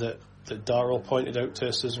obviously that Darryl pointed out to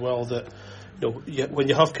us as well, that when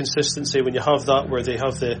you have consistency, when you have that where they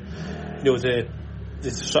have the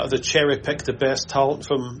sort of the cherry pick the best talent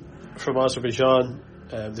from Azerbaijan,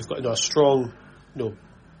 they've got a strong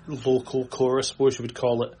local core, I suppose you would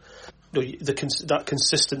call it. That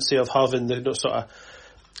consistency of having the sort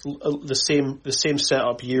of the same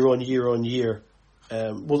setup year on year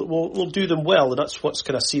will do them well, and that's what's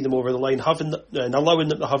kind of seen them over the line, having and allowing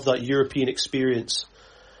them to have that European experience,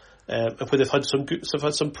 and where they've had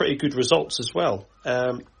some pretty good results as well.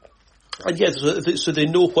 And yeah, so they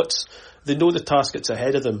know the task that's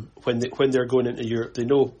ahead of them when they're going into Europe. They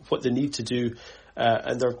know what they need to do,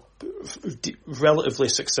 and they're relatively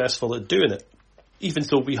successful at doing it. Even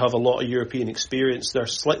though we have a lot of European experience, they're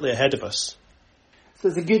slightly ahead of us So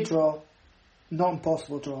it's a good draw. Not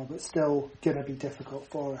impossible draw, but still going to be difficult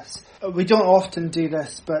for us. We don't often do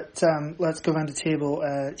this, but let's go around the table.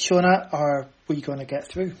 Shona, are we going to get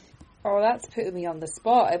through? Oh, that's putting me on the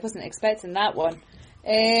spot. I wasn't expecting that one.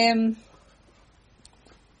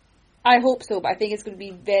 I hope so, but I think it's going to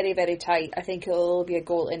be very, very tight. I think it'll be a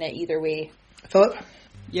goal in it either way. Philip?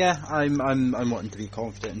 Yeah, I'm wanting to be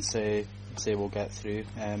confident and say we'll get through,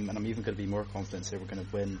 and I'm even going to be more confident and say we're going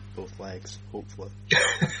to win both legs, hopefully.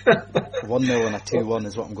 1-0 and a 2-1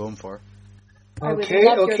 is what I'm going for. I would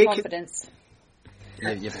love your confidence.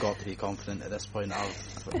 You've got to be confident at this point.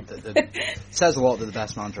 It says a lot that the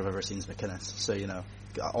best manager I've ever seen is McInnes, so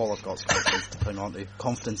all I've got is confidence to cling on to.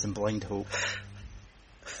 Confidence and blind hope.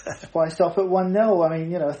 Why stop at 1-0? I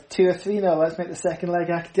mean, 2 or 3-0, let's make the second leg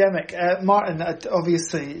academic. Martin,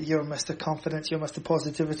 obviously you're Mr. Confidence, you're Mr.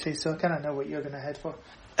 Positivity, so I kind of know what you're going to head for.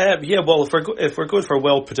 Well, if we're going for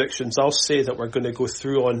wild predictions, I'll say that we're going to go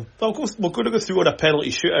through on. We're going to go through on a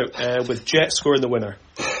penalty shootout with Jet scoring the winner.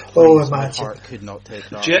 Oh, imagine! Heart could not take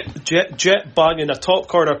that. Jet banging a top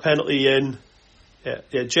corner penalty in.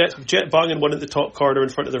 Yeah. Jet banging one at the top corner in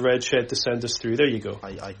front of the red shed to send us through. There you go.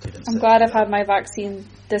 I'm glad I've had my vaccine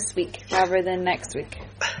this week rather than next week.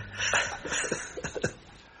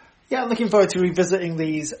 Yeah, looking forward to revisiting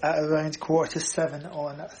these at around 6:45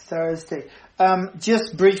 on Thursday.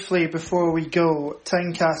 Just briefly before we go,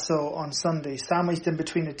 Tynecastle on Sunday, sandwiched in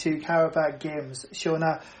between the two Carabag games.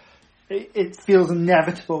 Shona, it feels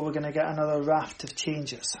inevitable we're going to get another raft of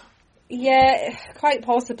changes. Yeah, quite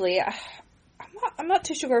possibly. I'm not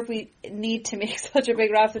too sure if we need to make such a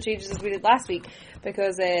big raft of changes as we did last week,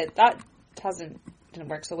 because that didn't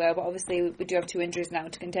work so well. But obviously we do have 2 injuries now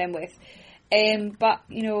to contend with. But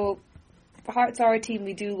Hearts are a team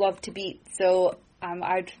we do love to beat, so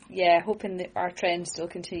hoping that our trend still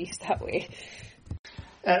continues that way.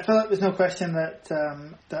 Philip, there's no question that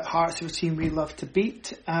Hearts are a team we love to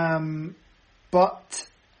beat, but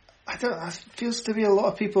it feels to be a lot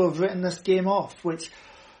of people have written this game off, which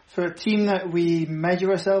for a team that we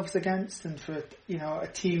measure ourselves against, and for a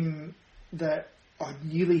team that are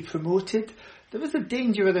newly promoted, there was a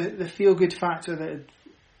danger of the feel-good factor that had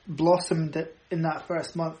blossomed in that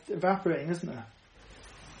first month evaporating, isn't there?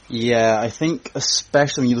 Yeah, I think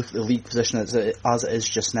especially when you look at the league position as it is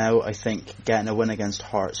just now, I think getting a win against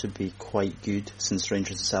Hearts would be quite good, since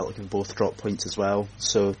Rangers and Celtic have both dropped points as well.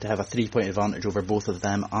 So to have a 3-point advantage over both of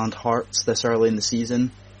them and Hearts this early in the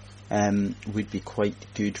season would be quite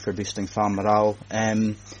good for boosting fan morale.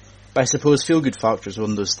 But I suppose feel-good factor is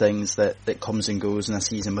one of those things that comes and goes in a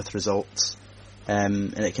season with results,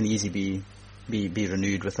 and it can easily be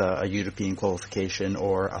renewed with a European qualification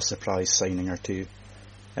or a surprise signing or two.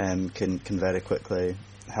 Can very quickly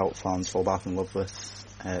help fans fall back in love with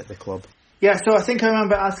the club. Yeah, so I think I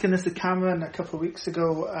remember asking this to Cameron a couple of weeks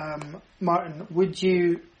ago. Martin, would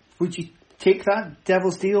you take that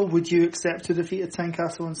devil's deal? Would you accept a defeat at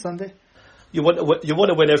Tynecastle on Sunday? You want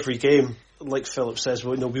to win every game, like Philip says.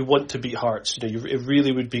 We want to beat Hearts. It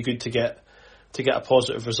really would be good to get a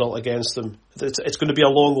positive result against them. It's going to be a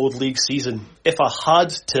long old league season. If I had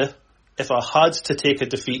to take a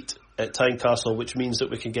defeat at Tynecastle, which means that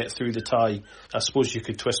we can get through the tie, I suppose you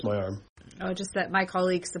could twist my arm. Oh, just that my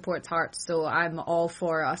colleague supports Hearts, so I'm all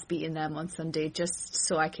for us beating them on Sunday, just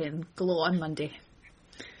so I can glow on Monday.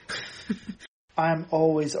 I'm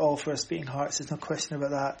always all for us beating Hearts, there's no question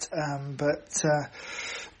about that.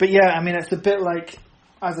 But yeah, I mean, it's a bit like,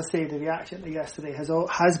 as I say, the reaction to yesterday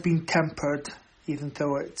has been tempered, even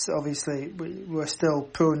though it's obviously we're still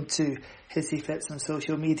prone to hissy fits on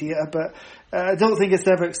social media. But I don't think it's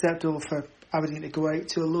ever acceptable for Aberdeen to go out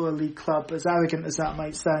to a lower league club, as arrogant as that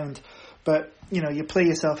might sound. But you play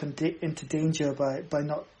yourself into danger by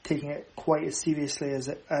not taking it quite as seriously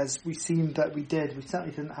as we seemed that we did. We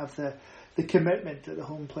certainly didn't have the commitment that the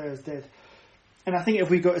home players did. And I think if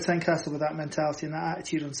we go to Tynecastle with that mentality and that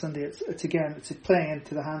attitude on Sunday, it's playing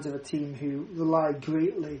into the hands of a team who rely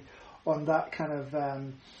greatly on that kind of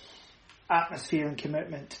atmosphere and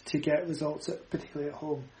commitment to get results, particularly at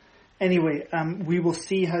home. Anyway, we will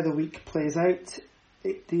see how the week plays out.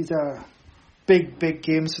 These are big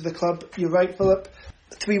games for the club. You're right, Philip.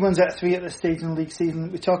 3 wins out of 3 at this stage in the league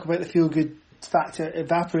season. We talk about the feel-good factor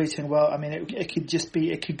evaporating. Well, I mean, it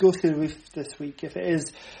could go through the roof this week if it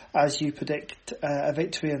is, as you predict, a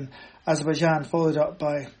victory in Azerbaijan followed up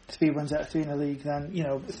by 3 wins out of 3 in the league. Then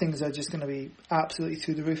things are just going to be absolutely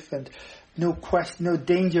through the roof, and no question, no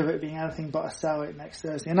danger of it being anything but a sellout next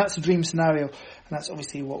Thursday. And that's a dream scenario, and that's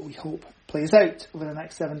obviously what we hope plays out over the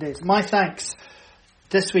next 7 days. My thanks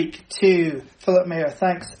this week to Philip Mayer.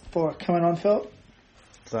 Thanks for coming on, Philip.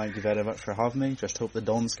 Thank you very much for having me. Just hope the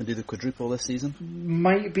Dons can do the quadruple this season.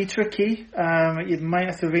 Might be tricky. You might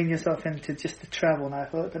have to rein yourself into just the treble now,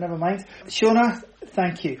 but never mind. Shona,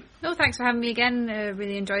 thank you. No, thanks for having me again.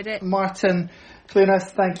 Really enjoyed it. Martin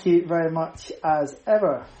Clunas, thank you very much as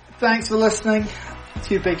ever. Thanks for listening.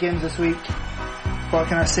 2 big games this week. What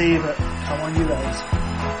can I say, but come on you guys.